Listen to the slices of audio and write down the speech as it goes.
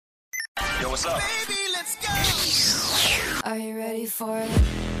Yo, what's up? Baby, let's go. Are you ready for it?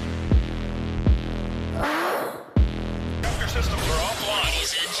 Your systems are offline.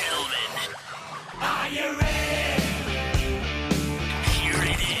 Ladies and gentlemen, Are you ready? here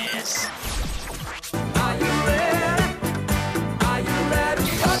it is. Are you ready? Are you ready?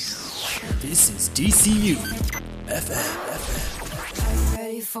 This is DCU FM. Are you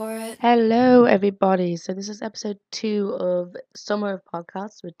ready for it? Hello, everybody. So this is episode 2 of Summer of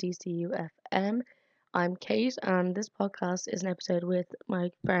Podcasts with DCU FM. I'm Kate, and this podcast is an episode with my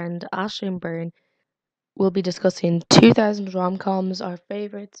friend Aisling Byrne. We'll be discussing 2000 rom-coms, our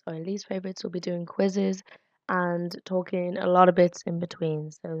favourites, our least favourites. We'll be doing quizzes and talking a lot of bits in between.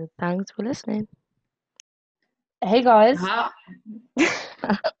 So thanks for listening. Hey, guys.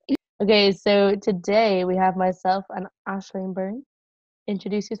 Okay, so today we have myself and Aisling Byrne.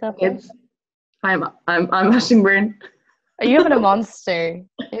 Introduce yourself, please. I'm Aisling Byrne. Are you having a monster?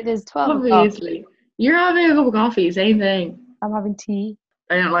 It is 12 o'clock. Obviously. You're having a cup of coffee, same thing. I'm having tea.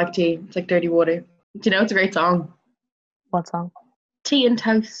 I don't like tea. It's like dirty water. Do you know it's a great song? What song? Tea and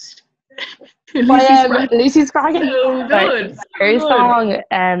Toast. Lucy Spraggan. So good. Her So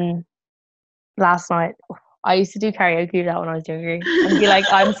song last night. I used to do karaoke with that when I was younger. And be like,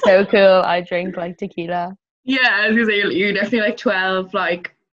 I'm so cool. I drink like tequila. Yeah, I was gonna say you're definitely like 12,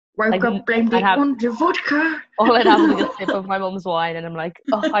 like woke Like, up, blamed I'd it have- on the vodka. All I'd have is like a sip of my mum's wine, and I'm like,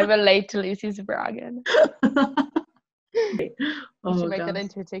 oh, I relate to Lucy Spraggan. You Oh should make that god.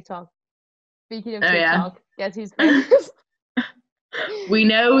 into a TikTok. Speaking of Oh, yeah. TikTok, guess who's famous? We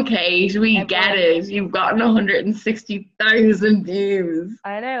know, Kate, we get it. You've gotten 160,000 views.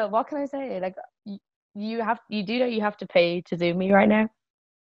 I know. What can I say? Like, you do know you have to pay to Zoom me right now.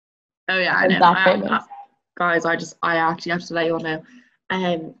 Oh yeah, I I'm know. that famous. Guys, I actually have to let you all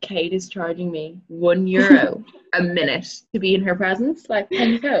know. Kate is charging me €1 a minute to be in her presence. Like,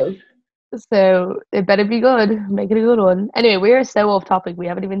 can you go? So it better be good. Make it a good one. Anyway, we are so off topic. We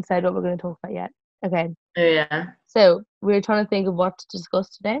haven't even said what we're going to talk about yet. Okay. Oh yeah. So we were trying to think of what to discuss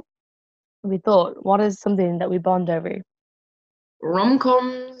today. We thought, what is something that we bond over?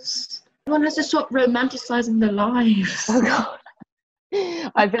 Rom-coms. Everyone has to stop romanticizing their lives. Oh God.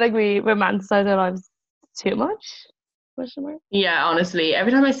 I feel like we romanticize our lives too much. Question mark? Yeah, honestly.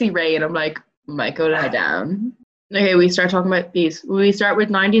 Every time I see Rain, I'm like, might go lie down. Okay, we start talking about these. Will we start with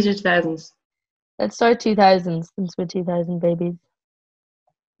 90s or 2000s? Let's start 2000s since we're 2000 babies.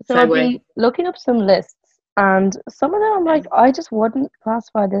 So I've Segue. been looking up some lists, and some of them I'm like, I just wouldn't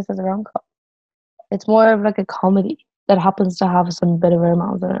classify this as a rom-com. It's more of like a comedy that happens to have some bit of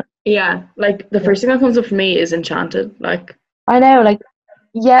romance in it. Yeah, like the first thing that comes up for me is Enchanted. Like, I know, like,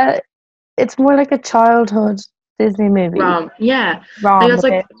 yeah, it's more like a childhood Disney movie. yeah. Rom, Like, it's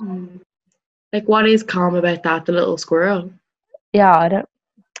okay. like, what is calm about that? The little squirrel. Yeah,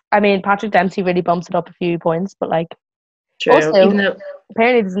 I mean, Patrick Dempsey really bumps it up a few points, but like, True. Also- Even though,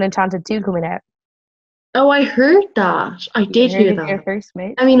 apparently there's an Enchanted 2 coming out. oh, I heard that. I did You hear heard it here that. first,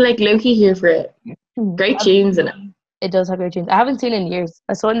 mate. I mean, like Loki here for it. Great tunes in it. It does have great tunes. I haven't seen it in years.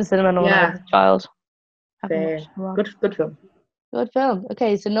 I saw it in the cinema when I was a child. Haven't Fair. watched it in a while. Good film. Good film.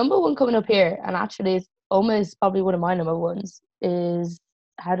 Okay, so number one coming up here, and actually it's almost probably one of my number ones, is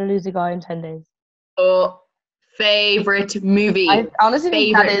How to Lose a Guy in 10 Days. Oh, favorite movie. I honestly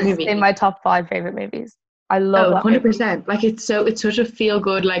think that Favorite is movie. in my top 5 favorite movies. I love that movie. 100%. Like, it's such a feel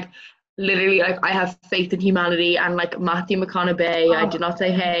good, like, literally, like, I have faith in humanity, and like Matthew McConaughey, I did not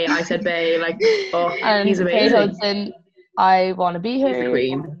say hey, I said bae, like, oh, And he's Kate amazing. Hudson, I Want to Be She's the Her.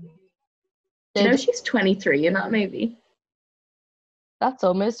 queen. Do you know she's 23 in that movie? That's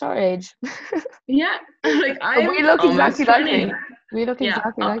almost our age. Yeah. Like, But I'm we look almost exactly like 20. her. We look Yeah,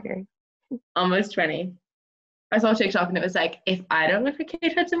 exactly like her. Almost 20. I saw TikTok and it was like, if I don't look like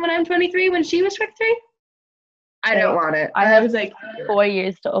Kate Hudson when I'm 23, when she was 23, I don't want it. I have was like, 4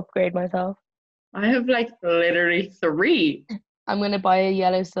 years to upgrade myself. I have like literally 3. I'm going to buy a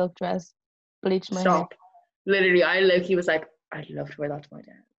yellow silk dress, bleach my hair. Stop. Literally, I low-key was like, I'd love to wear that to my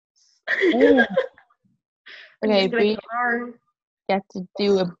dance. Yeah. And Okay, just if be we like, "Arr." get to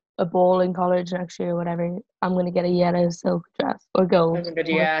do a ball in college next year or whatever, I'm going to get a yellow silk dress or gold. Oh my god,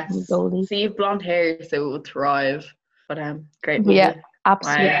 or yes. goldy. See, you have blonde hair, so it will thrive. But great But movie. yeah,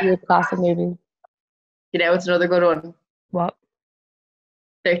 absolutely Wow. a classic movie. You know, it's another good one. What?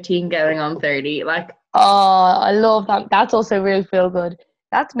 13 going on 30. Like, Oh, I love that. That's also real feel good.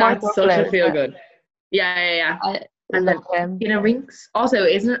 That's Mark that's such Ruffalo. a feel good. Yeah. I And love him. You know, Rinks. Also,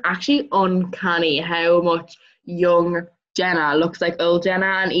 isn't it actually uncanny how much young Jenna looks like old Jenna,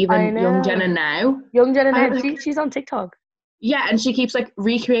 and I even young know. Jenna now? Young Jenna I now, like- she's on TikTok. Yeah, and she keeps like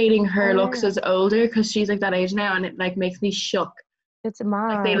recreating her Oh, looks yeah. as older because she's like that age now, and it like makes me shook It's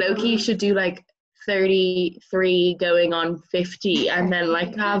Like they mad. low-key should do like 33 going on 50 and then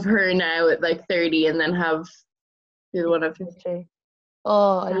like have her now at like 30 and then have the other one at 50. Literally.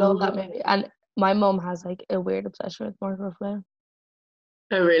 Oh, I love that Oh, movie. And my mum has like a weird obsession with Mark Ruffalo.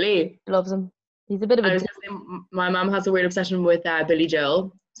 really? She loves him. He's a bit of I a was gonna say, my mom has a weird obsession with Billy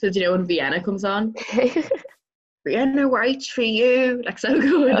Joel. So do you know when Vienna comes on? dick. Vienna waits for you. Like so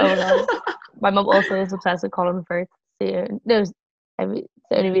good. Oh my God. My mum also is obsessed with Colin Firth. No, it's the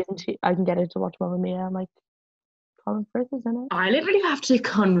only reason I can get her to watch Mamma Mia. I'm like, Colin Firth is in it. I literally have to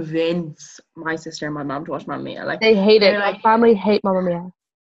convince my sister and my mom to watch Mamma Mia. Like They hate they're it. like My family hate Mamma Mia.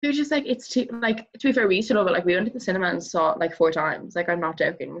 they're just like it's too like to be fair, we used to love it. Like we went to the cinema and saw it like 4 times. Like I'm not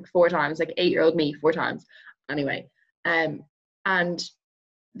joking, like 4 times. Like 8-year-old me 4 times. Anyway, and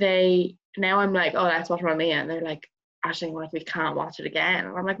they now I'm like, oh, let's watch Mamma Mia, and they're like, Ashling, like we can't watch it again.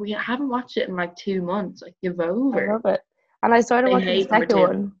 And I'm like, we haven't watched it in like 2 months. Like give I over. love it. And I started They watching the hate number second 2.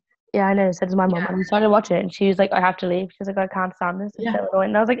 one. Yeah, I know. So does my mum. Yeah. And I started watching it, and she was like, I have to leave. She was like, I can't stand this. It's Yeah. so annoying.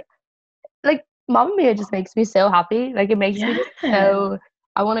 And I was like, Mamma Mia just makes me so happy. Like, it makes me just Yeah. so.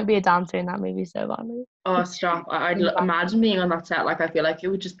 I want to be a dancer in that movie so badly. Oh, stop. I'd imagine being on that set. Like, I feel like it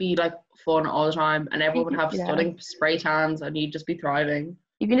would just be, like, fun all the time. And everyone would have Yeah. stunning spray tans and you'd just be thriving.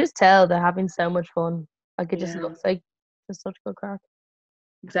 You can just tell they're having so much fun. Like, it just Yeah. looks like just such good crack.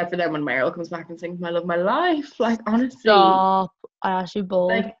 Except for then when Meryl comes back and sings My Love, My Life. Like, honestly. Stop. I actually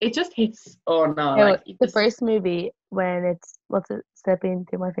bawled. Like, it just hits. Oh, no. No, Like, the first movie when it's, what's it, slipping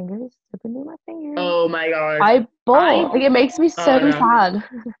through my fingers? Slipping through my fingers. oh, my God. I bawled. Like, it makes me so no. sad.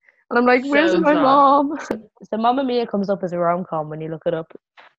 And I'm like, where's So my sad. mom? So Mamma Mia comes up as a rom-com when you look it up.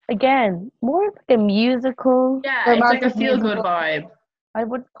 Again, more of like a musical. Yeah, it's like a romantic feel-good musical. vibe. I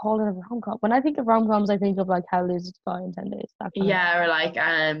wouldn't call it a rom-com. When I think of rom-coms, I think of like How to Lose a Guy in 10 Days. That kind of- Yeah, or like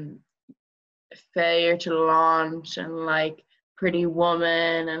Failure to Launch and like Pretty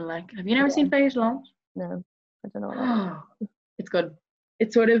Woman and like, have you never seen Failure to Launch? No, I don't know what that is. It's good.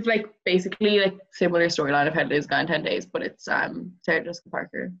 It's sort of like basically like similar storyline of How to Lose a Guy in 10 Days, but it's Sarah Jessica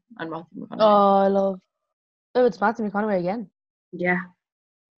Parker and Matthew McConaughey. Oh, I love. Oh, it's Matthew McConaughey again. Yeah.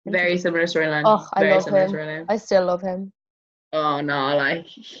 Very similar storyline. Oh, I Very love similar him. storyline. I still love him. Oh no, like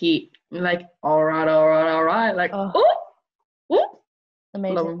he like all right. Like Oh. oh,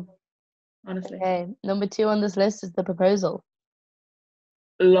 Amazing. love him. Honestly. Okay, number 2 on this list is The Proposal.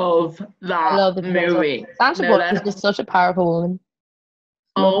 Love that I love The Proposal. movie. Sandra No, Bullock is that- just such a powerful woman.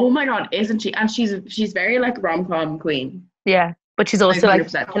 Oh my god, isn't she? And she's very like rom-com queen. Yeah, but she's also like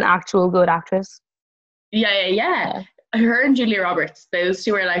 100%. an actual good actress. Yeah. Her and Julia Roberts, those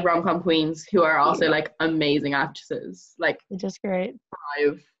two are like rom-com queens who are also like amazing actresses. Like It's just great.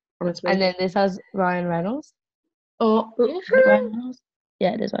 5, honestly. And then this has Ryan Reynolds. oh, Is it Ryan Reynolds?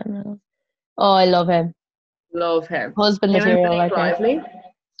 Yeah, it is Ryan Reynolds. Oh, I love him. love him. Husband Him and material, I Blake think. Lively,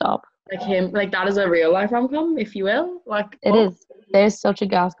 Stop. like him, like that is a real life rom-com, if you will. Like It is. They're such a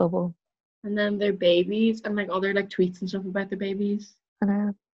gas couple. And then their babies and like all their like tweets and stuff about their babies. I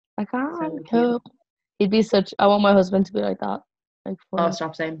know. I can't So cute. cope. He'd be such. I want my husband to be like that. Like, Oh, funny.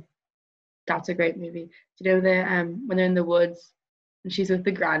 stop saying. That's a great movie. Do you know the when they're in the woods and she's with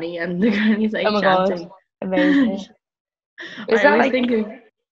the granny and the granny's like Oh my God. chanting. Amazing. Is I that always like? think of,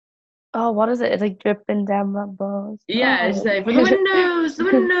 Oh, what is it? It's like dripping down my balls. yeah, Oh. it's like the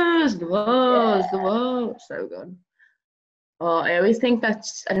windows, the walls, the walls. So good. Oh, I always think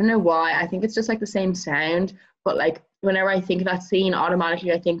that's, I don't know why, I think it's just like the same sound, but like whenever I think of that scene,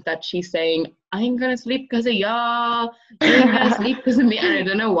 automatically I think that she's saying, I ain't gonna sleep because of y'all, you ain't gonna sleep because of me, and I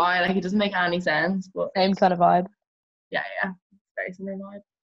don't know why, like it doesn't make any sense, but Same kind of vibe. yeah, very similar vibe.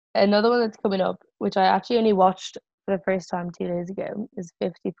 Another one that's coming up, which I actually only watched for the first time 2 days ago, is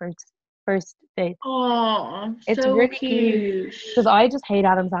 50 First Dates. Oh, It's so really cute. Because I just hate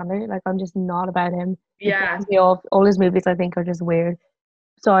Adam Sandler. Like, I'm just not about him. Yeah, All his movies, I think, are just weird.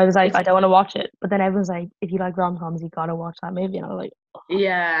 So I was like, I don't want to watch it. But then everyone's like, if you like rom-coms, you gotta watch that movie. And I was like,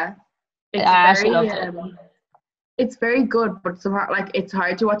 yeah. It's I actually very, loved it. it's very good, but somehow like it's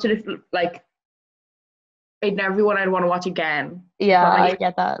hard to watch it if like I'd never be one I'd want to watch again. yeah, But, I like,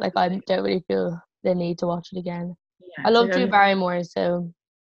 get that. Like, I don't really feel the need to watch it again. yeah, I love it's Drew like, Barrymore, so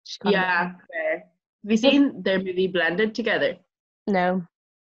she kinda- yeah, fair. Have you seen their movie Blended together? No.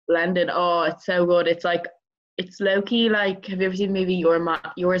 Blended. Oh, it's so good. It's like it's low key. Like, have you ever seen the movie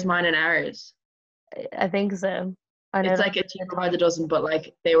Yours, Mine, and Ours? I think so. I know It's that- like a cheaper by the dozen, but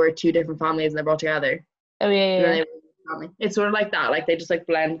like they were 2 different families and they brought together. Oh, yeah, And yeah. then they were one family. It's sort of like that. Like they just like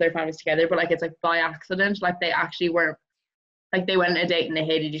blend their families together, but like it's like by accident. Like they actually weren't. Like they went on a date and they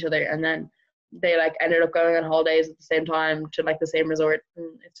hated each other, and then they like ended up going on holidays at the same time to like the same resort,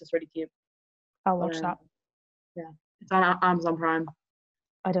 and it's just really cute. I'll watch Yeah. that. It's on Amazon Prime.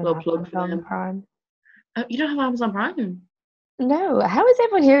 I don't Little have plug for Amazon them. Prime. Oh, you don't have Amazon Prime? No, how is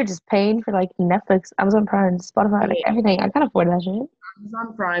everyone here just paying for like Netflix, Amazon Prime, Spotify, like Okay. everything? I can't afford that shit.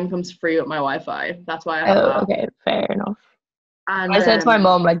 Amazon Prime comes free with my Wi-Fi. That's why I have Oh, that. okay, fair enough. And I said to my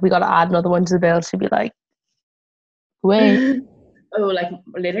mom, like, we gotta add another one to the bill. She'd be like, wait. oh, like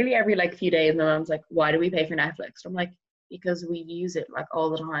literally every like few days, my mom's like, "Why do we pay for Netflix?" I'm like, "Because we use it like all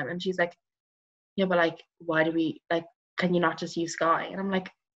the time." And she's like, "Yeah, but like, why do we like? Can you not just use Sky?" And I'm like,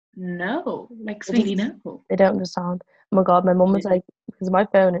 "No, like, sweetie, no." They don't understand. Oh my god, my mum was like, because my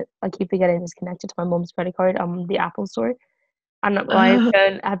phone, I keep forgetting is connected to my mum's credit card on the Apple store. And my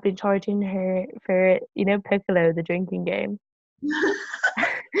phone had been charging her for, you know, Piccolo, the drinking game.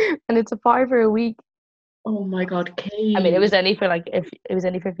 And it's a $5 a week. Oh my god, Kate. I mean, it was only for like if it was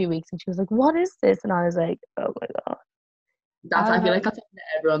only for a few weeks, and she was like, "What is this?" And I was like, "Oh my god." I feel like that's happened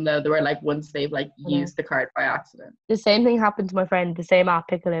to everyone though. They were like once they've like I know. used the card by accident. The same thing happened to my friend, the same app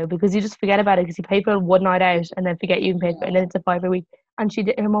Piccolo, because you just forget about it because you pay for it one night out and then forget you can pay for it, and then it's a $5 a week. And she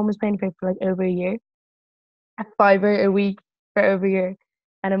did. Her mom was paying for it for like over a year, a $5 a week for over a year,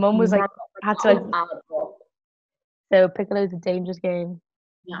 and her mom was like, had to like. So Piccolo is a dangerous game.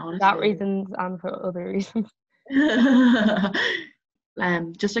 Yeah, For honestly. that reasons and for other reasons.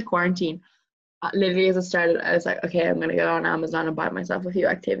 Just a quarantine. Literally as it started, I was like, okay, I'm gonna go on Amazon and buy myself a few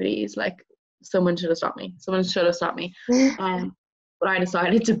activities. Like, someone should have stopped me. Someone should have stopped me. But I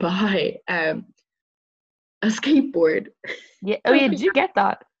decided to buy a skateboard. Yeah. Oh yeah. Did you get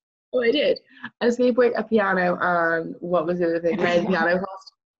that? Oh, I did. A skateboard, a piano, and what was the other thing? Now the piano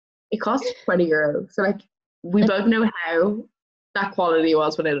cost. It cost €20. So like, we both know how that quality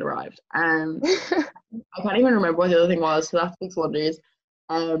was when it arrived. I can't even remember what the other thing was, so that speaks wonders.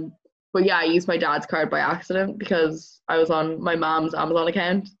 But yeah, I used my dad's card by accident because I was on my mom's Amazon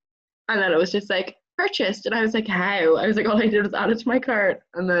account, and then it was just like purchased, and I was like, how? I was like, all I did was add it to my cart,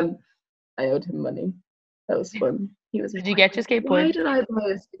 and then I owed him money. That was fun. He was like, Did you get your skateboard? why did I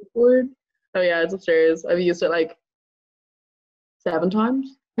buy a skateboard? Oh yeah, it's upstairs. I've used it like 7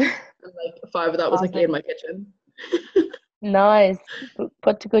 times, and like 5 of that was like in my kitchen. Nice.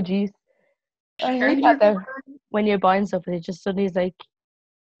 Put to good use. I hate Earned that though. your- When you're buying stuff and it just suddenly is like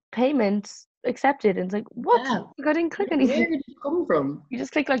payment accepted, and it's like, what? Yeah. Like, I didn't click Where anything. did it come from? You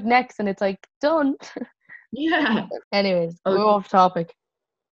just click like next and it's like done. Yeah. Anyways, Oh, we're off topic.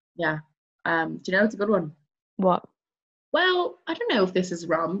 Yeah. Do you know it's a good one? What? Well, I don't know if this is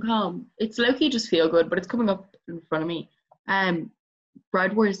rom-com. It's low-key just feel good, but it's coming up in front of me.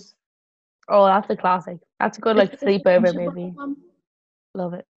 Bride Wars. Oh, that's a classic. That's a good like It's a sleepover friendship movie. rom-com.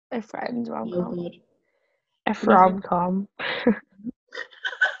 Love it. A friend So rom-com. good. A was it? rom-com.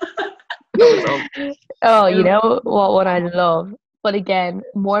 That Oh, you Yeah. know what one I love? But again,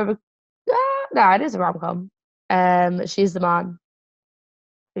 more of a no, it is a rom-com. She's the Man.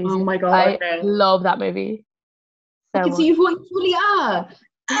 Oh my god. I no. love that movie. I So can see much. you Julia.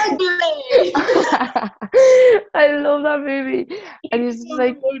 Ugly. I love that movie. And it's just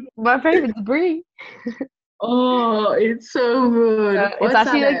like my favorite's Brie. Oh, it's so good. It's What's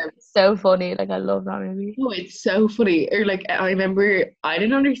actually that, like so funny. Like I love that movie. Oh, it's so funny. Or like, I remember I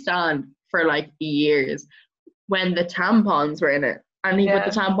didn't understand for like years when the tampons were in it, and he put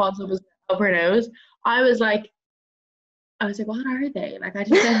the tampons up her nose. I was like, what are they? Like, I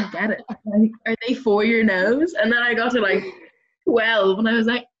just don't get it. Like, are they for your nose? And then I got to like 12, and I was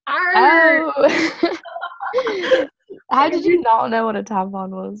like, arr! Oh. How did you not know what a tampon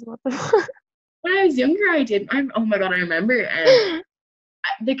was? What the fuck? When I was younger, I did. Oh my god, I remember.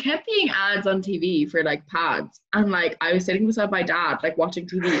 There kept being ads on TV for like pads, and like I was sitting beside my dad, like watching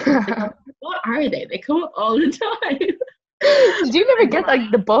TV. And I was like, what are they? They come up all the time. Did you never get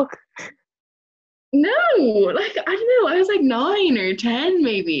like the book? No, like I don't know. I was like 9 or 10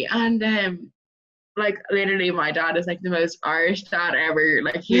 maybe, and like literally, my dad is like the most Irish dad ever.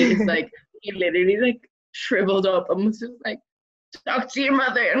 Like he is like he literally like shriveled up and was just like, talk to your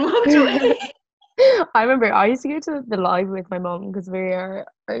mother, and walked away. I remember I used to go to the library with my mum because we are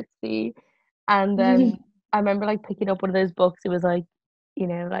artsy, and I remember like picking up one of those books. It was like, you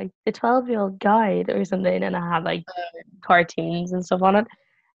know, like the 12-year-old guide or something, and I had like cartoons and stuff on it.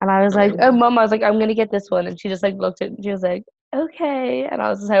 And I was like, oh, mum, I was like, I'm gonna get this one, and she just like looked at it and she was like, okay, and I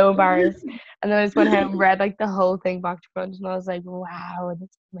was so embarrassed. And then I just went home and read like the whole thing back to front, and I was like, wow,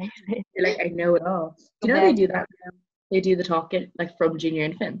 that's amazing. You're like, I know it all. Do you know they do that? They do the talking like from junior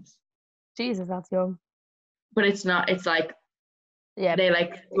infants. Jesus, that's young. But it's not. It's like Yeah, they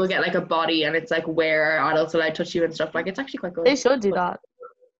like will get like a body, and it's like where adults allowed to touch you and stuff. Like it's actually quite good. they should do that.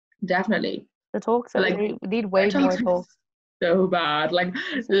 Definitely. The talks, Like, we need way Their more talks are talks. so bad. Like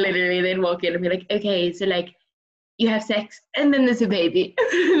literally, they'd walk in and be like, okay, so like you have sex, and then there's a baby.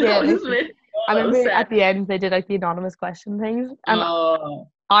 Yeah, That was literally. literally I all that was remember said. at the end they did like the anonymous question things, and Oh,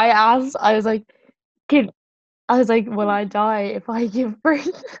 I was like, will I die if I give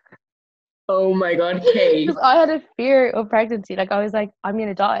birth? oh my God, Kate. Because I had a fear of pregnancy. Like I was like, I'm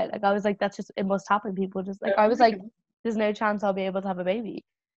gonna die. Like I was like, that's just it must happen. People just like I was like, there's no chance I'll be able to have a baby.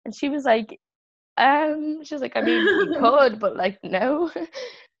 And she was like, I mean, you could, but like no.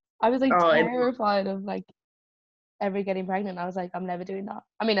 I was like Oh, terrified of like ever getting pregnant. I was like, I'm never doing that.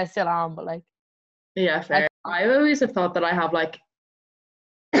 I mean, I still am, but like, yeah, fair. I always have thought that I have like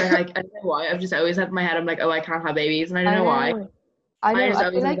I don't know why. I've just always had in my head, I'm like, oh, I can't have babies, and I don't know why. I know. just I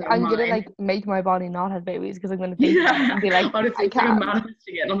always feel had like that in I'm gonna mind. like make my body not have babies because I'm gonna think about it Yeah, and be like, honestly, I it's like I'm can't.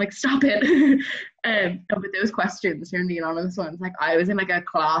 manifesting it, and I'm like, stop it. But those questions, here in the anonymous ones, like I was in like a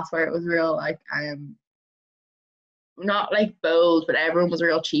class where it was real like not like bold, but everyone was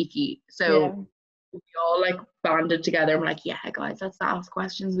real cheeky. So we all like banded together and we're like, yeah, guys, let's ask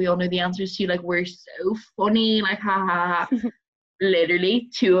questions we all know the answers to. Like, we're so funny, like, ha ha ha. Literally,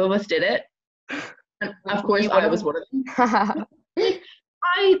 2 of us did it. And of course, I was one of them. Like,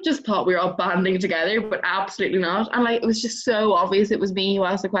 I just thought we were all banding together, but absolutely not. And like, it was just so obvious it was me who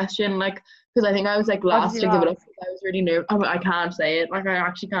asked the question. Like, because I think I was like What last did to you give it up. ask? I was really nervous. Oh, I can't say it. Like, I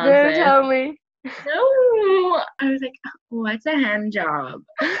actually can't Don't say it. tell me. No, I was like, what's a hand job?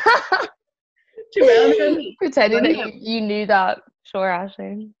 Too well. Pretending that Funny. you knew that. Sure,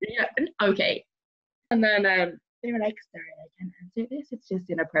 Ashley. Yeah, okay. And then they were like, sorry, I can't answer this. It's just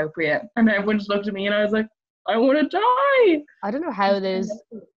inappropriate. And everyone just looked at me and I was like, I want to die. I don't know how those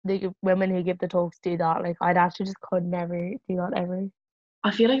the women who give the talks do that. Like, I'd actually just could never do that ever.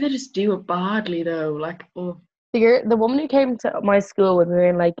 I feel like they just do it badly though. Like, oh, The woman who came to my school when we were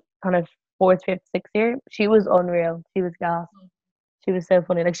in like kind of 4th, 5th, 6th year, she was unreal. She was gas. She was so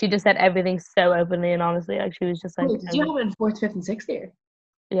funny. Like, she just said everything so openly and honestly. Like, she was just like, wait, did you have it in 4th, 5th, and 6th year?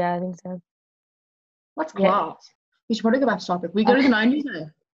 yeah, I think so. That's Yeah. class. We should probably go back to topic. We go to the 90s now.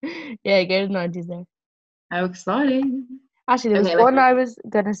 Yeah, go to the 90s there. How exciting. Actually, there was Okay, like- one I was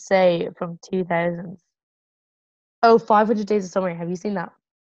gonna say from 2000s. Oh, 500 Days of Summer. Have you seen that?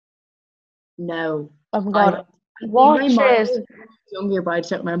 No. Oh my god, I think watch I might it. have been younger, but I just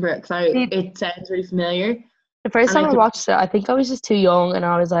don't remember it because it sounds really familiar. The first And time I I could- watched it, I think I was just too young, and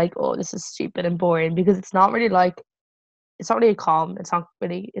I was like, "Oh, this is stupid and boring," because it's not really like, it's not really a calm. It's not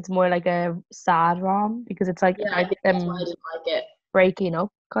really. It's more like a sad rom because it's like Yeah, I about think that's them why I didn't like it. breaking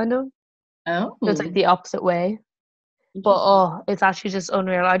up, kind of. Oh. So it's like the opposite way. But oh, it's actually just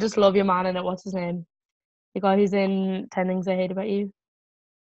unreal. I just love your man in it. What's his name? The guy who's in 10 Things I Hate About You.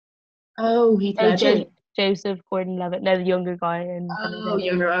 Oh, Heath Oh, Ledger. Joseph Gordon-Levitt. No, the younger guy in 10 Things I Hate Oh, About You.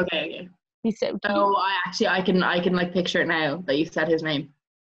 younger. Okay. He's so cute. Oh, I can like picture it now that you said his name.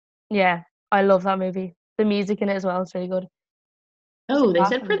 Yeah, I love that movie. The music in it as well is really good. Oh, they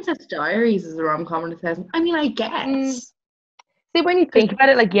said awesome. Princess Diaries is a rom-com in 2000. I mean, I guess. See, when you think about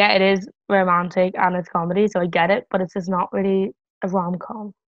it, like, yeah, it is romantic and it's comedy, so I get it, but it's just not really a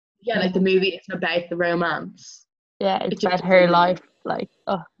rom-com. Yeah, like the movie isn't about the romance. Yeah, It it's just about is her a- life. Like,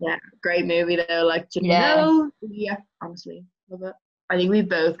 oh, Yeah, great movie though. Like, do you Yeah. know? Yeah, honestly, love it. I think we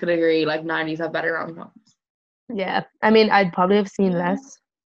both could agree. Like, 90s have better rom-coms. yeah. I mean, I'd probably have seen less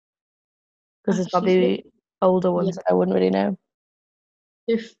because it's Actually, probably older ones I wouldn't really know.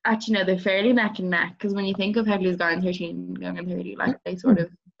 Actually no, they're fairly neck and neck because when you think of Headley's Gone 13, Going on 30, like they sort of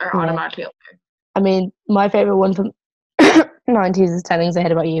are Yeah. automatically up there. I mean, my favorite one from 90s is 10 Things I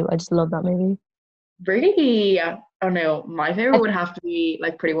Hate About You. I just love that movie. Really? Oh no, my favorite would have to be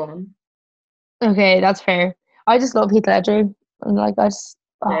like Pretty Woman. Okay, that's fair. I just love Heath Ledger. And like,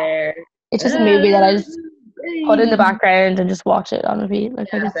 There. it's just a movie that I just put in the background and just watch it on repeat. Like,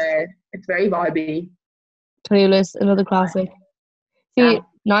 I Yeah, just, fair. It's very vibey. Clueless, another classic. See, Yeah.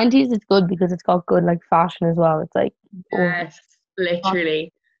 90s is good because it's got good like fashion as well. It's like, Yes,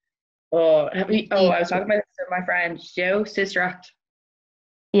 literally. Oh, I was talking about this with my friend Joe, Sister Act.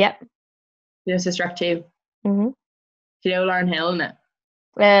 yep. You know Sister Act 2. hmm Do you know Lauren Hill in it?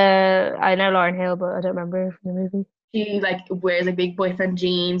 I know Lauren Hill, but I don't remember her from the movie. She like wears like big boyfriend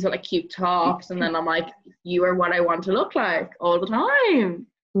jeans with like cute tops, and then I'm like, you are what I want to look like all the time.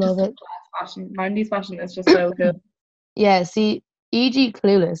 Love Just it. class fashion. 90s fashion is just so good. Yeah, see, e.g.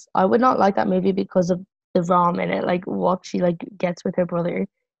 Clueless, I would not like that movie because of the rom in it, like what she like gets with her brother.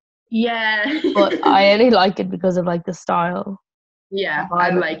 Yeah. But I only like it because of like the style. yeah, vibe I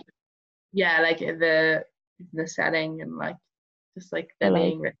of it. like like the setting and like just like I the like-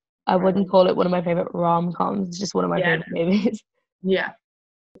 being written. I wouldn't call it one of my favorite rom-coms. It's just one of my Yeah. favorite movies. Yeah.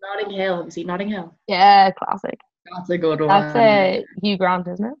 Notting Hill. Have you seen Notting Hill? Yeah, classic. That's a good one. That's Hugh Grant,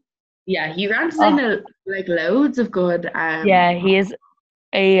 isn't it? Yeah, Hugh Grant's in like loads of good. Yeah, he is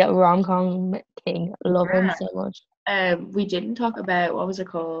a rom-com king. Love him Yeah. so much. We didn't talk about what was it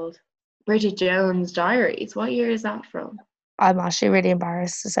called? Bridget Jones' Diaries. What year is that from? I'm actually really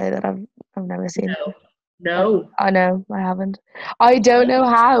embarrassed to say that I've never seen it. No. I know, I haven't. I don't know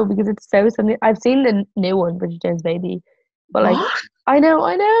how because it's so something. I've seen the new one, Bridget Jones' Baby, but like What? I know.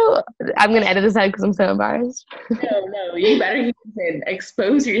 I'm gonna edit this out because I'm so embarrassed. No, you better keep this in.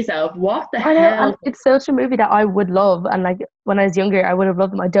 Expose yourself. What the I know, and hell? it's such a movie that I would love, and like when I was younger, I would have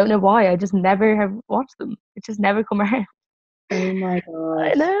loved them. I don't know why. I just never have watched them. It just never come around. Oh my I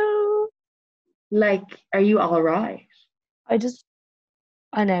god. know. Like, are you all right? I just.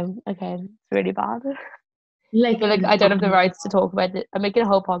 I know. Okay, it's really bad. Like, I feel like I don't have the rights to talk about it. I'm making a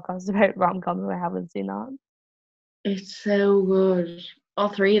whole podcast about rom-coms and I haven't seen that. it's so good. All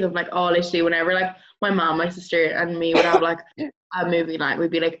three of them, like, all literally, whenever, like, my mom, my sister, and me would have, like, a movie night,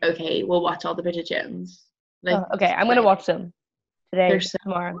 we'd be like, okay, we'll watch all the Bridget Jones. Like, Oh, okay, I'm gonna watch them today, they're so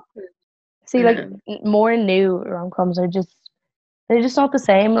tomorrow. See, like um, more new rom-coms are just they're just not the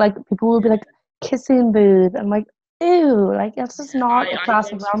same. Like people will be like kissing booth. I'm like, ew, like that's just not a I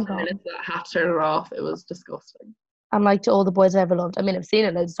classic watched 10 rom-com. minutes that I had to turn it off. It was disgusting. And like to all the boys I ever loved. I mean, I've seen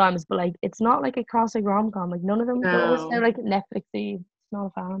it loads of times, but like it's not like a classic rom-com. Like none of them. They're always so No. like Netflixy. It's not a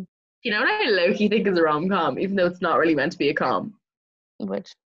fan. You know what I low-key think is a rom-com, even though it's not really meant to be a com?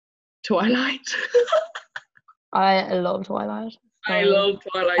 Which Twilight. I love Twilight. I So love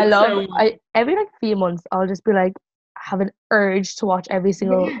Twilight I love so much. I every like few months I'll just be like have an urge to watch every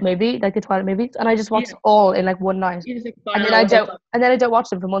single Yeah. movie, like the Twilight movies, and I just watch Yeah. all in like one night. You just like And find then out I what they don't thought. and then I don't watch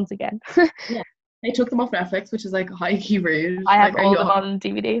them for months again. Yeah. They took them off Netflix, which is like high key rude. I have Like, are all you them all- on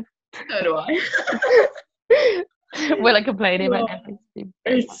DVD. So do I. We're like complaining about Oh, Netflix.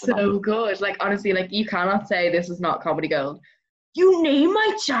 it's so good. Like honestly, like you cannot say this is not comedy gold. You name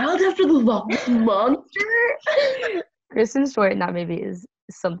my child after the Loch Monster. Kristen Stewart in that movie is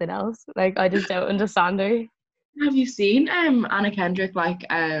something else. Like I just don't understand her Have you seen Anna Kendrick like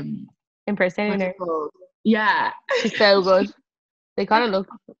impersonating what's her. it called? Yeah. She's so good. They kind of look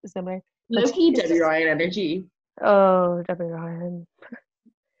similar. But Low-key she's Debbie just- Ryan energy. Oh, Debbie Ryan.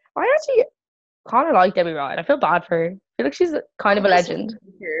 I actually kind of like Debbie Ryan. I feel bad for her. I feel like she's kind of a legend.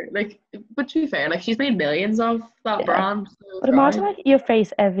 Like, but to be fair, like she's made millions off that Yeah. brand. So But imagine like your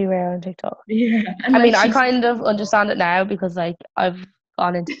face everywhere on TikTok. yeah. And, I mean, like, I she's- kind of understand it now because like I've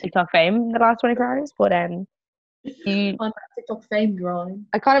gone into TikTok fame in the last 24 hours. But you, on that TikTok fame grind.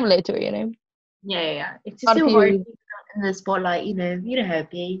 I kind of relate to her, you know. Yeah. It's On just a so hard few- to keep that in the spotlight, you know how it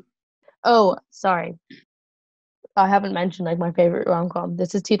be. Oh, sorry. I haven't mentioned like my favorite rom-com.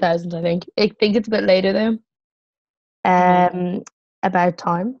 This is 2000s, I think. I think it's a bit later though. About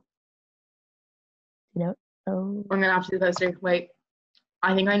Time. You know. Oh, I'm gonna have to do the poster. Wait.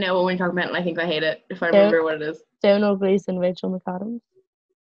 I think I know what we're talking about and I think I hate it if I Yeah. remember what it is. Donald Gleason, Rachel McAdams.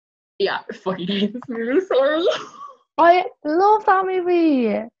 Yeah, I fucking hate this movie. Sorry. I love that movie.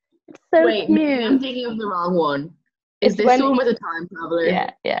 It's so Wait, maybe I'm cute. thinking of the wrong one. Is It's this when- the one with the time traveler?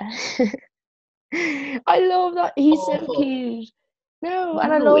 Yeah. I love that. He's so Awful. cute. No,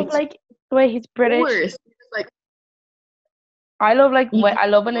 and I No, love it's like the way he's British. Worse. It's like I love like You when I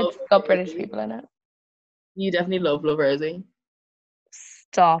love when love it's got British Rosie. people in it. you definitely love Rosie.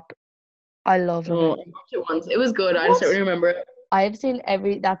 Stop. I love Oh, I Love. watched it once. It was good. I just don't What? really remember it. I've seen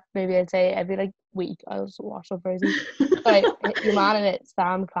that maybe I'd say every like week I also watch Love Rosie. Sorry, your man in it,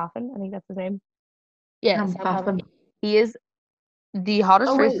 Sam Claflin, I think that's his name. Yeah, Sam Sam Claflin. Claflin. He is the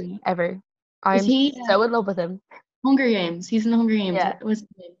hottest Oh, wait. person ever. I'm he, so in love with him. Hunger Games? He's in the Hunger Games. Yeah. What was his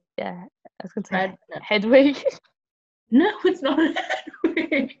name? Yeah, I was gonna say Red. No. Hedwig. No, it's not. no,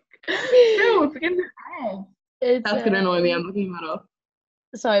 it's begins with Red. It's, That's gonna annoy me. I'm looking that up.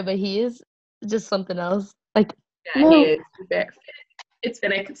 sorry, but he is just something else. Like Yeah, No. he is. It's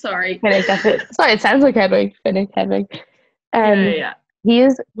Finnick. Sorry. Finnick, that's it. Sorry, it sounds like Hedwig. Hedwig. Yeah. He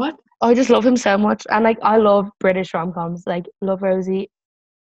is. What? I just love him so much, and like I love British rom-coms, like Love Rosie.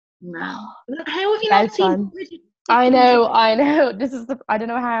 No. How have you About not seen Time. Bridget? I know. This is I don't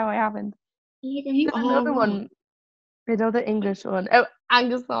know how I haven't. Like, are you There's another all one, another English one. Oh,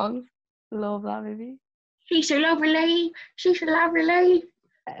 Angus Songs. Love that movie. She's a lovely. She's a lovely.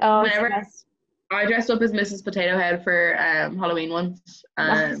 Oh, it's the Whenever- best. I dressed up as Mrs. Potato Head for Halloween once.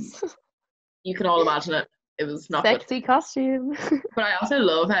 Nice. You can all imagine it. It was not good. Sexy costume. But I also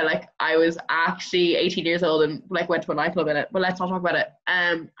love how like I was actually 18 years old and like went to a nightclub in it. But let's not talk about it.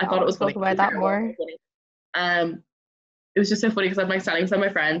 I thought it was funny. Talk about that more. It was just so funny because I'm like standing beside my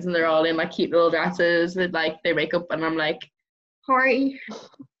friends and they're all in like cute little dresses with like their makeup and I'm like, hi.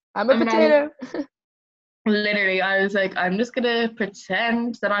 I'm a I'm an potato. Literally, I was like, I'm just gonna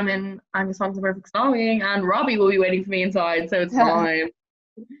pretend that I'm in Angus Thompson Perfect Snogging, and Robbie will be waiting for me inside, so it's fine.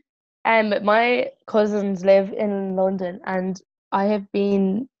 My cousins live in London, and I have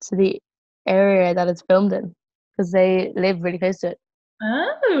been to the area that it's filmed in because they live really close to it.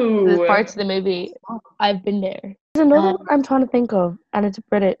 There's Oh, parts of the movie I've been there. There's another one I'm trying to think of, and it's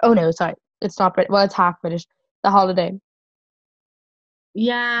British. Oh no, sorry, it's not British. Well, it's half British. The Holiday.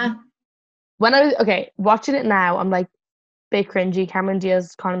 yeah. When I was watching it now, I'm like bit cringy. Cameron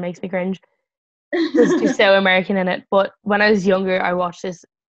Diaz kind of makes me cringe because she's so American in it. But when I was younger, I watched this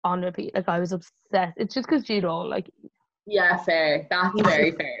on repeat. Like I was obsessed. It's just because Jude Law, like Yeah, fair. That's He's very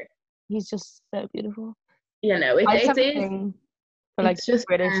just- fair. he's just so beautiful. You know, I just it have a is. thing for like It's just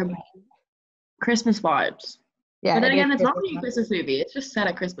British. Christmas vibes. Yeah, But then it is again, it's not Christmas really a vibes. Christmas movie. It's just set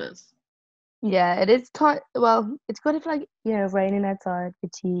at Christmas. Yeah, it is. Well, it's good if like raining outside,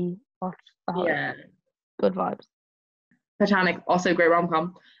 good tea, watch the Holiday. Yeah. Good vibes. Titanic, also great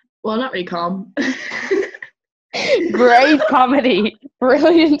rom-com. Well, not really com. Great comedy,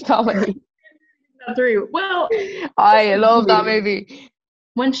 brilliant comedy. Through. Well, I love that movie.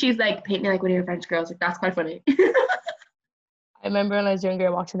 when she's like paint me like one of your French girls, like that's quite funny. I remember when I was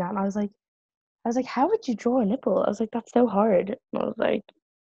younger watching that, and I was like, how would you draw a nipple? I was like, that's so hard. And I was like,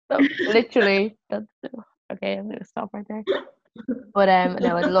 literally, that's okay. I'm gonna stop right there. But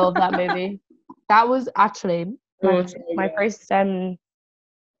no, I love that movie. That was actually my first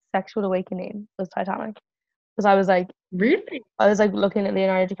sexual awakening was Titanic, because I was like Really? looking at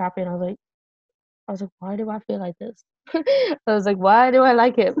Leonardo DiCaprio, and I was like, why do I feel like this? I was like, why do I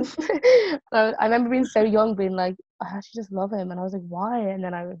like him? I remember being so young, being like, I actually just love him, and I was like, why? And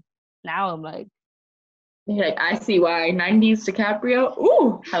then now I'm like, You're like, I see why. 90s DiCaprio.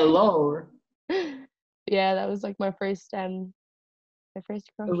 Ooh, hello. yeah, that was like my first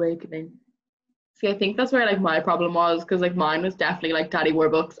crush. Awakening. See, I think that's where like my problem was, because like mine was definitely like Daddy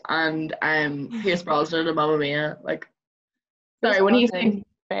Warbucks and Pierce Brosnan and Mamma Mia. Like, sorry, when you think,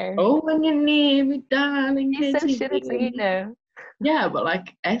 Fair. oh, when you need me, darling. He's so can't you shit at hear singing me?" now. Yeah, but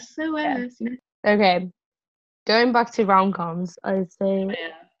like SOS, you know. Okay, going back to rom-coms, I'd say, Yeah.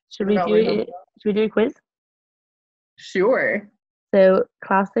 should we do a quiz? Sure. So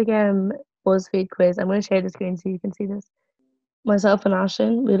classic BuzzFeed quiz. I'm going to share the screen so you can see this. Myself and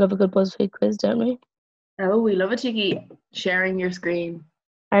Ashton, we love a good BuzzFeed quiz, don't we? Oh, we love a cheeky sharing your screen.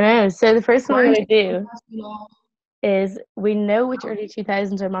 I know. So the first one we're going to do do. is, we know which early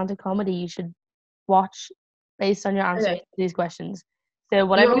 2000s romantic comedy you should watch based on your answers Okay. to these questions. So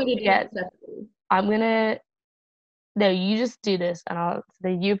whatever you get, get. I'm going to... No, you just do this, and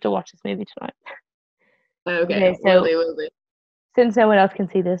then you have to watch this movie tonight. Okay, so- will do. Since no one else can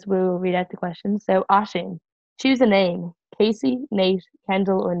see this, we will read out the questions. So, Ashin, choose a name. Casey, Nate,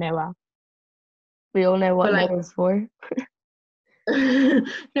 Kendall, or Noah? We all know what But, like- Noah is for. No,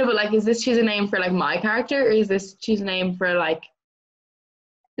 but like, is this choose a name for like my character, or is this choose a name for like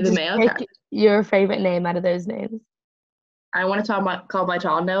the Just male pick character? your favorite name out of those names. I want to call my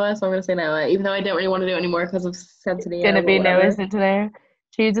child Noah, so I'm gonna say Noah, even though I don't really want to do it anymore because of sensitivity. Gonna be Noah, isn't there?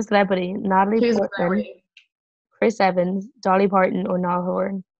 Choose a celebrity. Natalie Choose a Portman, celebrity. Chris Evans, Dolly Parton, or Niall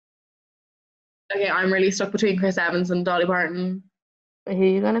Horan. Okay, I'm really stuck between Chris Evans and Dolly Parton. Who are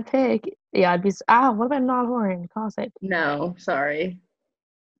you gonna pick? Yeah, I'd be. What about Niall Horan? Classic. No, sorry.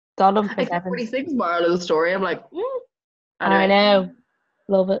 God love I Chris kept Evans. 46 moral of the story. I'm like, I know.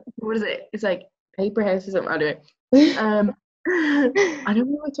 Love it. What is it? It's like paper house or something. I do it. I don't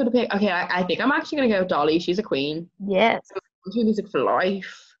know what to pick. Okay, I think I'm actually gonna go with Dolly. She's a queen. Yes. Country music for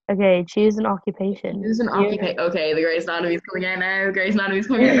life. Okay, choose an occupation. Who's an occupation? Okay, the Grey's Anatomy's coming out now. Grey's Anatomy's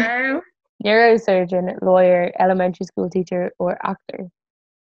coming out now. Neurosurgeon, lawyer, elementary school teacher, or actor.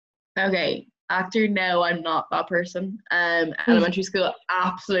 Okay, actor. No, I'm not that person. Elementary school,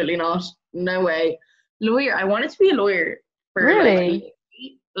 absolutely not. No way. Lawyer. I wanted to be a lawyer for Really?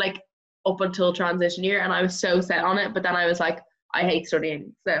 like up until transition year, and I was so set on it. But then I was like, I hate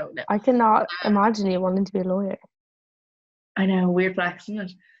studying, so no. I cannot imagine you wanting to be a lawyer. I know, weird flex,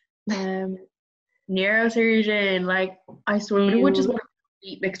 isn't it? Neurosurgeon, like I sort of would just want to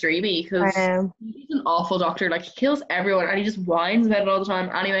beat McDreamy because I know. he's an awful doctor. Like he kills everyone and he just whines about it all the time.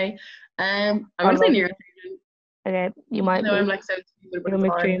 Anyway, I'm gonna say love neurosurgeon. Okay, you might No, be. I'm like so stupid, but You're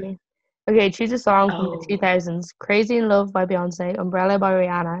it's fine. McDreamy. Okay, choose a song from Oh. the 2000s. Crazy in Love by Beyonce, Umbrella by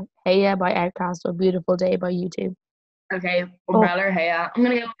Rihanna, Hey Ya by Outkast, or Beautiful Day by YouTube. Okay, Umbrella or Hey Ya. I'm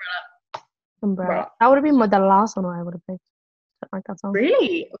gonna go Umbrella. Umbrella. That would have been the last one I would have picked. Don't like that song.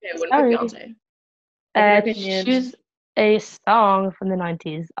 Really? Okay, what Sorry. about Beyonce? Other opinions? Choose a song from the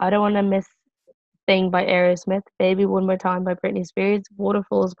 90s. I don't want to miss Sing by Aerosmith, Baby One More Time by Britney Spears,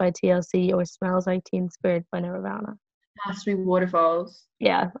 Waterfalls by TLC, or Smells Like Teen Spirit by Nirvana. Has to be Waterfalls.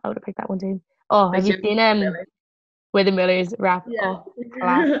 Yeah, I would have picked that one too. Oh, have you Like, seen With the Millers rap? Yeah. Oh,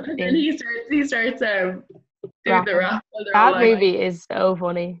 classic And then scene. he starts doing Rapping. the rap. while they're all That like, movie is so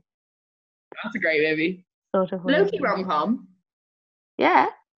funny. That's a great movie. Such a funny Low-key movie. rom-com. Yeah.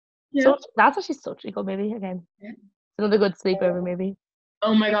 Yeah. That's actually such a good movie. Again, Yeah. it's another good sleepover movie.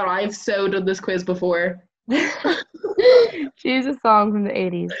 Oh my god, I've so done this quiz before. Choose a song from the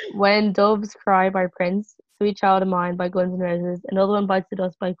 80s. When Doves Cry by Prince, Sweet Child of Mine by Guns N' Roses, Another One Bites the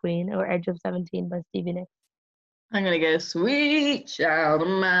Dust by Queen, or Edge of 17 by Stevie Nicks. I'm gonna go Sweet Child of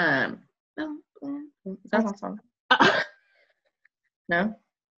Mine. Is that that song? No?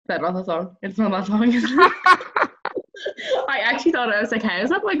 Is that not that song? It's not that song, is it? I actually thought, I was like, how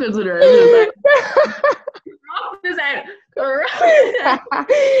is that by Guns N' Roses? Crop this out.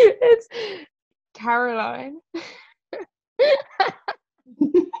 It's Caroline.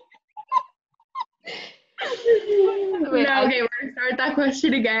 No, okay, we're gonna start that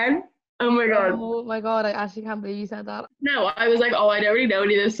question again. Oh my god. Oh my god, I actually can't believe you said that. No, I was like, oh, I don't really know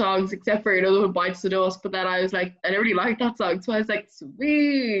any of those songs except for Another One Bites the Dust. But then I was like, I don't really like that song. So I was like,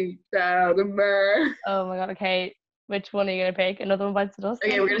 Sweet Child of Mine. Oh my god, okay. Which one are you gonna pick? Another One Bites the Dust?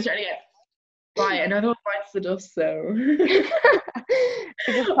 Okay, we're gonna start again. Right, Another One Bites the Dust, so.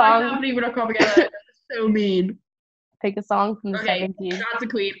 Pick a I song. can't believe we're not coming together. That's so mean. Pick a song from the Okay, 70s. that's a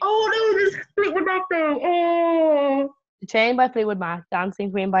Queen. Oh no, this Fleetwood Mac though. Oh. Chain by Fleetwood Mac,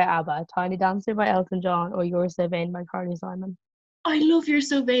 Dancing Queen by ABBA, Tiny Dancer by Elton John, or You're So Vain by Carly Simon. I love You're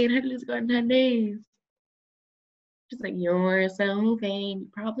So Vain. How did this go in 10 days? Just like, You're so vain. You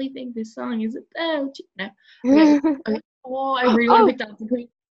probably think this song is about you. No. Okay. Oh, I really want to pick Dancing Queen.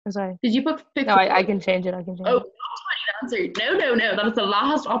 I'm sorry. Did you pick No, I can change it. I can change Oh, it. not Tiny Dancer. No. That is the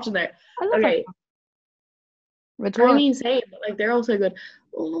last option there. I love Okay. that. Which I one? mean, same, but like they're all so good.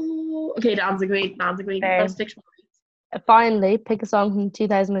 Oh, okay, Dancing Queen. Same. That's 6 points. Finally, pick a song from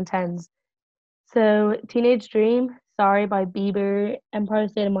 2010s. So, Teenage Dream, Sorry by Bieber, Empire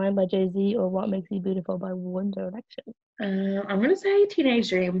State of Mind by Jay-Z, or What Makes You Beautiful by One Direction. I'm gonna say Teenage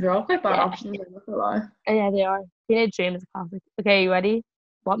Dream. They're all quite bad Yeah. options. I'm not gonna lie. And yeah, they are. Teenage Dream is a classic. Okay, you ready?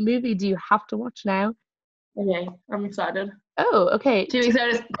 What movie do you have to watch now? Okay, I'm excited. Oh, okay. 2 weeks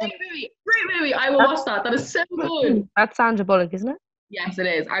notice. Great movie. I will watch that. That is so good. That's Sandra Bullock, isn't it? Yes, it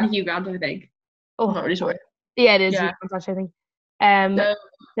is. And Hugh Grant, I think. I'm Oh, not really sure. yeah, it is. Yeah. I think. No,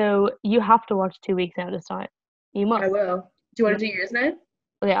 So you have to watch 2 weeks now this time. You must. I will. Do you want to do yours now?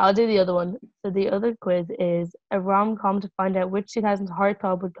 Okay, I'll do the other one. So the other quiz is a rom-com to find out which 2000s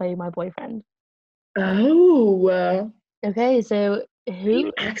heartthrob would play my boyfriend. Oh, Okay, so you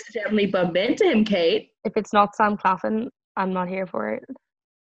who? accidentally bumped into him, Kate. If it's not Sam Claflin, I'm not here for it.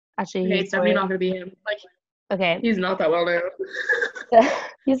 Actually, Okay, he's it's definitely for- not gonna be him. Like, Okay, he's not that well known.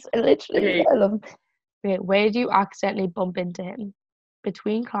 he's literally. Okay. I love him. Okay, where do you accidentally bump into him?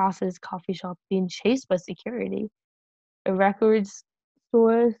 Between classes, coffee shop, being chased by security, a records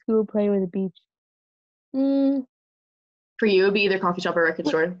store, school play, or the beach. For you, it would be either coffee shop or record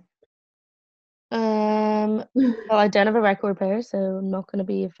store. Well, I don't have a record player, so I'm not gonna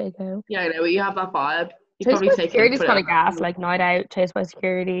be a fake hoe. Yeah, I know, but you have that vibe. You Chased probably by take it, security's put it kind on of gas, like night out, chased by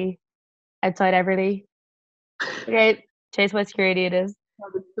security, outside Everly. Okay, chased by security it is.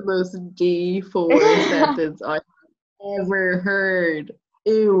 That's the most D4 sentence I've ever heard.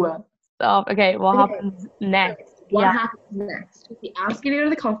 Ew. Stop. Okay, what Okay. happens next? What Yeah. happens next? Does he ask you to go to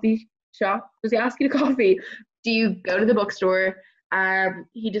the coffee shop? Does he ask you to coffee? Do you go to the bookstore?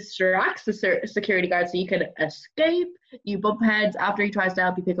 He distracts the security guard so you can escape. You bump heads after he tries to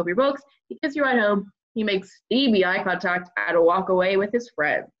help you pick up your books. He gives you a ride home. He makes steamy eye contact and walk away with his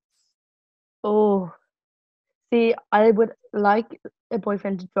friend. Oh, see, I would like a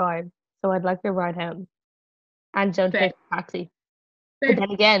boyfriend to drive, so I'd like a ride home, and don't Fair. take a taxi. Fair. But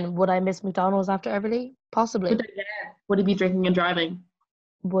then again, would I miss McDonald's after Everly? Possibly. But then again, would he be drinking and driving?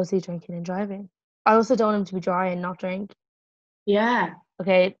 Was he drinking and driving? I also don't want him to be dry and not drink. Yeah.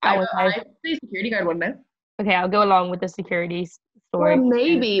 Okay, that was I say security guard one now. okay. I'll go along with the security story. Or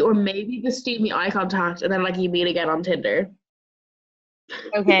maybe the steamy eye contact and then like you meet again on Tinder.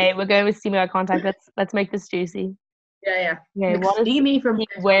 Okay, we're going with steamy eye contact. Let's make this juicy. Yeah. Okay, Like what is steamy from he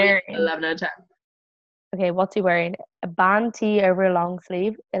there, wearing? 11 out of 10. Okay, what's he wearing? A band tee over a long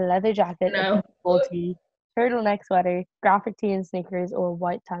sleeve, a leather jacket, No. a full tee, turtleneck sweater, graphic tee and sneakers, or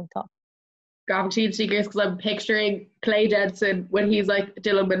white tank top. Graphic sneakers because I'm picturing Clay Jensen when he's like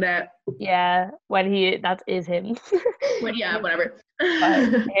Dylan Burnett. Yeah, that is him. When, yeah, whatever. But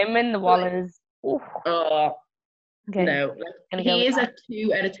him and the Wallers. Oof. Okay. No, like, Gonna go he with is a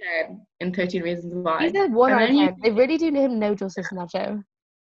 2 out of 10 in 13 Reasons Why. He's a 1 And out of then you 10. They really do him no justice in that show.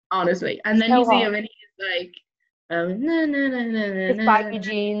 honestly, and then So you see hot. him and he's like, no, no, no, no, no, His no, baggy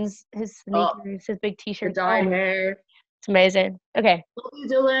jeans, his sneakers, his big the t-shirts. dyed Oh, hair. it's amazing. Okay. Love you,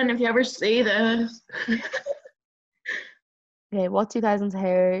 Dylan, if you ever see this. Okay, what 2000s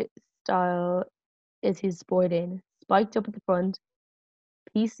hairstyle is he sporting? Spiked up at the front,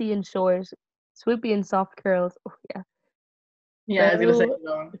 PC and short, swoopy and soft curls. Oh yeah. Yeah, I was gonna say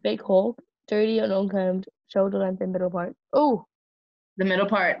Bow, fake Hulk, dirty and uncombed, shoulder length and middle part. Oh, the middle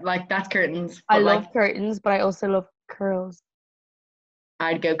part, like that's curtains. I But love like, curtains, but I also love curls.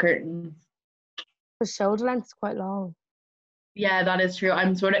 I'd go curtains. The shoulder length is quite long. Yeah, that is true.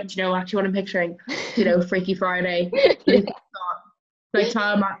 I'm sort of, do you know, actually what I'm picturing, Freaky Friday, Yeah. like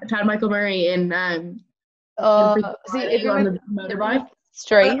Chad Michael Murray in Freaky See, Friday if it on was the motorbike.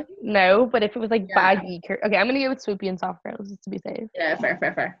 straight, no, but if it was like Yeah. baggy, okay, I'm gonna go with swoopy and soft curls just to be safe. Yeah,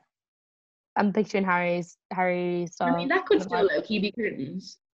 fair. I'm picturing Harry I Styles. mean, that could still low-key be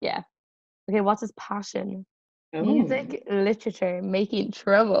curtains. Yeah. Okay, what's his passion? Oh. Music, literature, making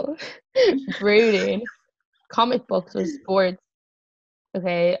trouble, brooding, comic books or sports.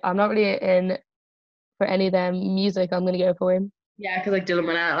 Okay, I'm not really in for any of them. Music, I'm gonna go for him. Yeah, because like Dylan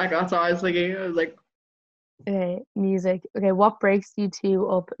Minnette, like that's what I was thinking. I was like, Okay, music. Okay, what breaks you two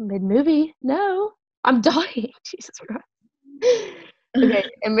up mid-movie? No, I'm dying. Jesus Christ. Okay,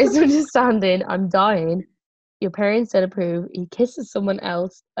 a misunderstanding. I'm dying. Your parents don't approve. He kisses someone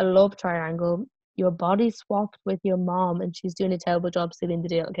else. A love triangle. Your body swapped with your mom, and she's doing a terrible job sealing the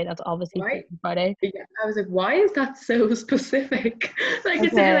deal. Okay, that's obviously Right. Freaky Friday. yeah, I was like, why is that so specific? Like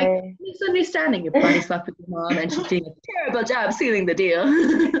it's like Okay. misunderstanding. Your body slept with your mom, and she's doing a terrible job sealing the deal.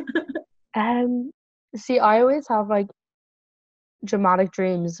 See, I always have like dramatic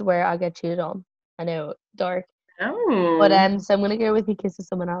dreams where I get cheated on. I know, dark. Oh, But so I'm gonna go with he kisses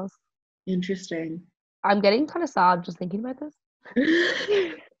someone else. interesting. I'm getting kind of sad just thinking about this.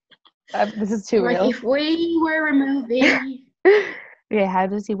 This is too Like real. if we were a movie. Okay, how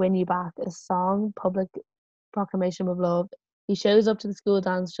does he win you back? A song, public proclamation of love. He shows up to the school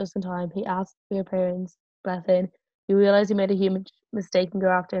dance just in time. He asks for your parents' blessing. You realize you made a huge mistake and go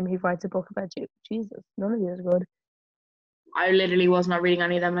after him. He writes a book about you. Jesus, none of these are good. I literally was not reading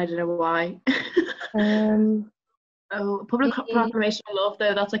any of them, and I don't know why. Oh, public He- proclamation of love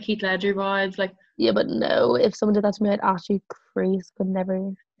though. That's like Heath Ledger vibes, like Yeah, but no, if someone did that to me, I'd actually crease. Could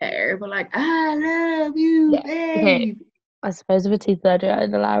never. there, but like I love you, Yeah, okay. babe. I suppose if it's Heath Ledger,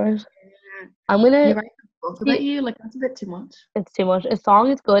 I'd allow it. I'm You gonna. write a book about you, like that's a bit too much. It's too much. A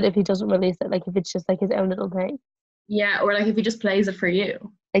song is good if he doesn't release it. Like if it's just like his own little thing. Yeah, or like if he just plays it for you.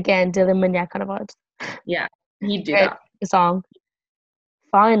 Again, Dylan Minnette kind of vibes. Yeah, he'd do Okay, that. the song.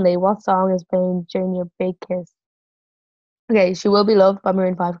 Finally, what song is playing during your big kiss? Okay, She Will Be Loved by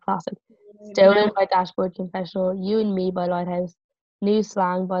Maroon 5 classic. Stolen by Dashboard Confessional. You and Me by Lighthouse. New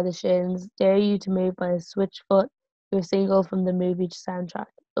Slang by The Shins. Dare You to Move by Switchfoot. Your single from the movie soundtrack.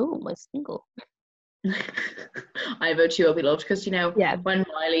 Oh, my single. I vote She Will Be Loved because Yeah. when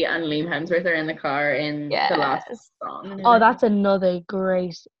Miley and Liam Hemsworth are in the car in the last Yes. song. Oh, that's another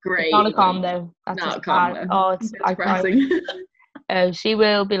great. great. It's not a combo. That's Not just a combo. Oh, it's It's I cried. depressing. Oh, She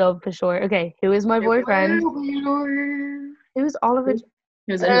Will Be Loved for sure. Okay, who is my boyfriend? Who's Oliver?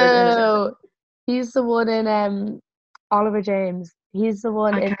 Who's Oh, he's the one in Oliver James. He's the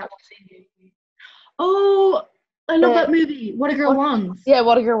one I in can't see. Oh, I love The- that movie. What a Girl What- Wants. yeah,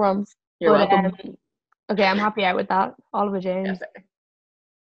 What a Girl Wants. You're But, welcome. okay, I'm happy out with that. Oliver Yeah, James. fair.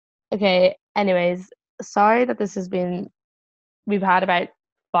 Okay, anyways, sorry that this has been. We've had about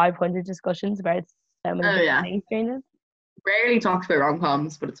 500 discussions about so many Oh, different yeah. things during this. Rarely talks about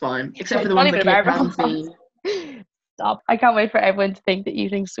rom-coms, but it's fine. Except for the Not ones that even about Kate hasn't rom-coms. seen. Stop. I can't wait for everyone to think that you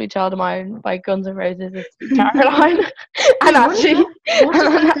think Sweet Child of Mine by Guns N' Roses is Caroline. And What is actually, What does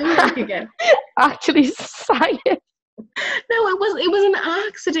that sound like again? actually sang it. No, it was an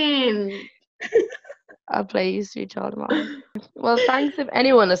accident. I'll play you Sweet Child of Mine. Well, thanks if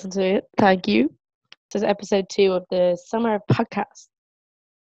anyone listened to it. Thank you. This is episode 2 of the summer podcast.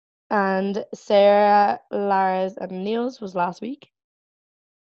 And Sarah, Lara's, and Neil's was last week.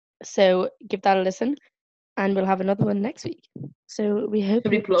 So give that a listen. And we'll have another one next week. So we hope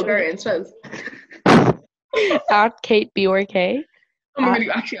Should we you plug our enjoy instas? it. At Kate BRK. Oh my god,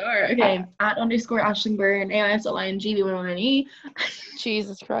 you actually are. Okay. At _ Ashling Byrne, AISLINGBYNE.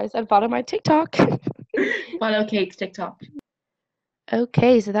 Jesus Christ. And follow my TikTok. Follow Kate's TikTok.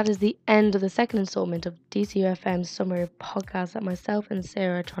 Okay, so that is the end of the second installment of DCUFM's summer podcast that myself and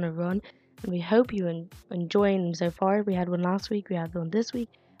Sarah are trying to run. And we hope you enjoying them so far. We had one last week, we had one this week,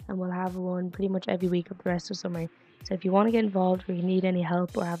 and we'll have one pretty much every week of the rest of summer. So if you want to get involved or you need any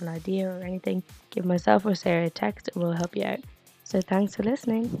help or have an idea or anything, give myself or Sarah a text and we'll help you out. So thanks for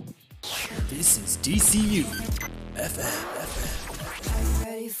listening. This is DCU FM. Are you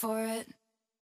ready for it?